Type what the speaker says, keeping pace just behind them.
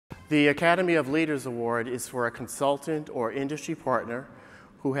The Academy of Leaders Award is for a consultant or industry partner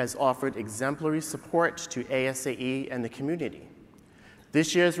who has offered exemplary support to ASAE and the community.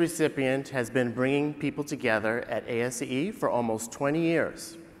 This year's recipient has been bringing people together at ASAE for almost 20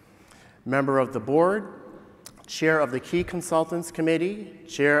 years. Member of the board, chair of the Key Consultants Committee,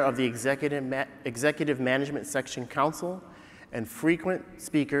 chair of the Executive Management Section Council, and frequent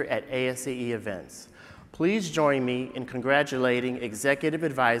speaker at ASAE events. Please join me in congratulating Executive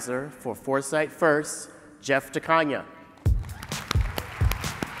Advisor for Foresight First, Jeff Cagna.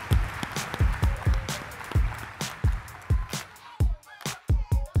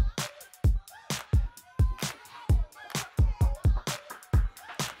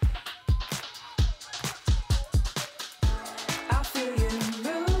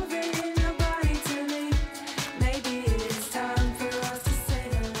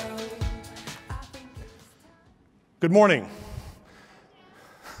 Good morning.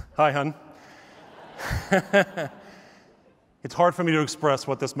 Hi, hon. It's hard for me to express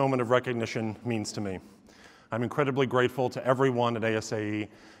what this moment of recognition means to me. I'm incredibly grateful to everyone at ASAE,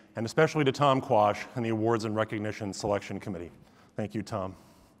 and especially to Tom Quash and the Awards and Recognition Selection Committee. Thank you, Tom.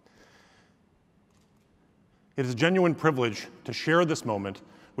 It is a genuine privilege to share this moment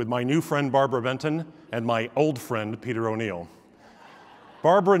with my new friend Barbara Benton and my old friend Peter O'Neill.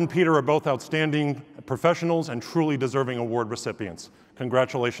 Barbara and Peter are both outstanding professionals and truly deserving award recipients.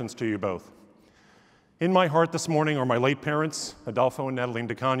 Congratulations to you both. In my heart this morning are my late parents, Adolfo and Natalie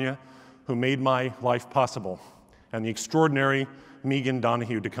Cagna, who made my life possible, and the extraordinary Megan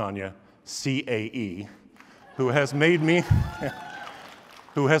Donahue Cagna, CAE, who has made me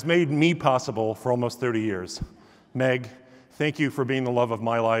possible for almost 30 years. Meg, thank you for being the love of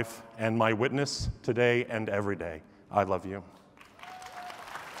my life and my witness today and every day. I love you.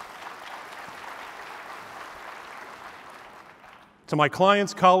 To my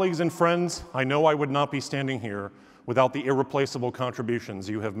clients, colleagues, and friends, I know I would not be standing here without the irreplaceable contributions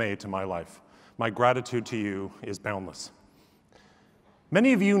you have made to my life. My gratitude to you is boundless.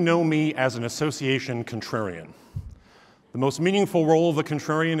 Many of you know me as an association contrarian. The most meaningful role of the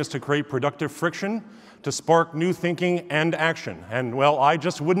contrarian is to create productive friction, to spark new thinking and action. And, well, I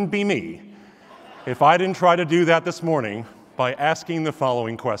just wouldn't be me if I didn't try to do that this morning by asking the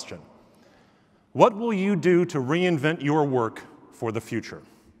following question. What will you do to reinvent your work for the future?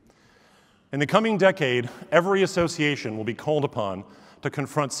 In the coming decade, every association will be called upon to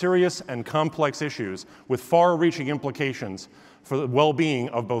confront serious and complex issues with far-reaching implications for the well-being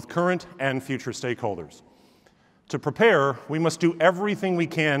of both current and future stakeholders. To prepare, we must do everything we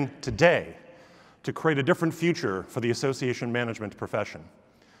can today to create a different future for the association management profession.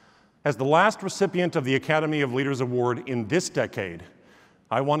 As the last recipient of the Academy of Leaders Award in this decade,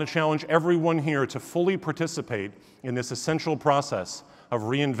 I want to challenge everyone here to fully participate in this essential process of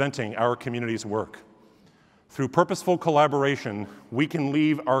reinventing our community's work. Through purposeful collaboration, we can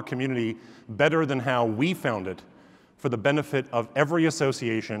leave our community better than how we found it for the benefit of every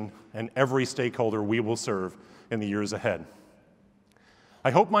association and every stakeholder we will serve in the years ahead.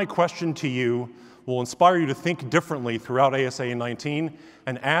 I hope my question to you will inspire you to think differently throughout ASAE 19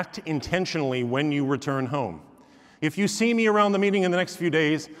 and act intentionally when you return home. If you see me around the meeting in the next few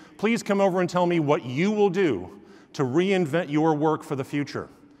days, please come over and tell me what you will do to reinvent your work for the future.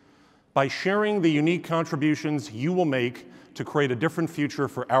 By sharing the unique contributions you will make to create a different future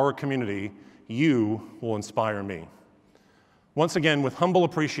for our community, you will inspire me. Once again, with humble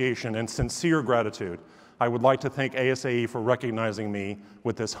appreciation and sincere gratitude, I would like to thank ASAE for recognizing me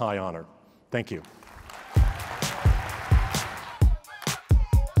with this high honor. Thank you.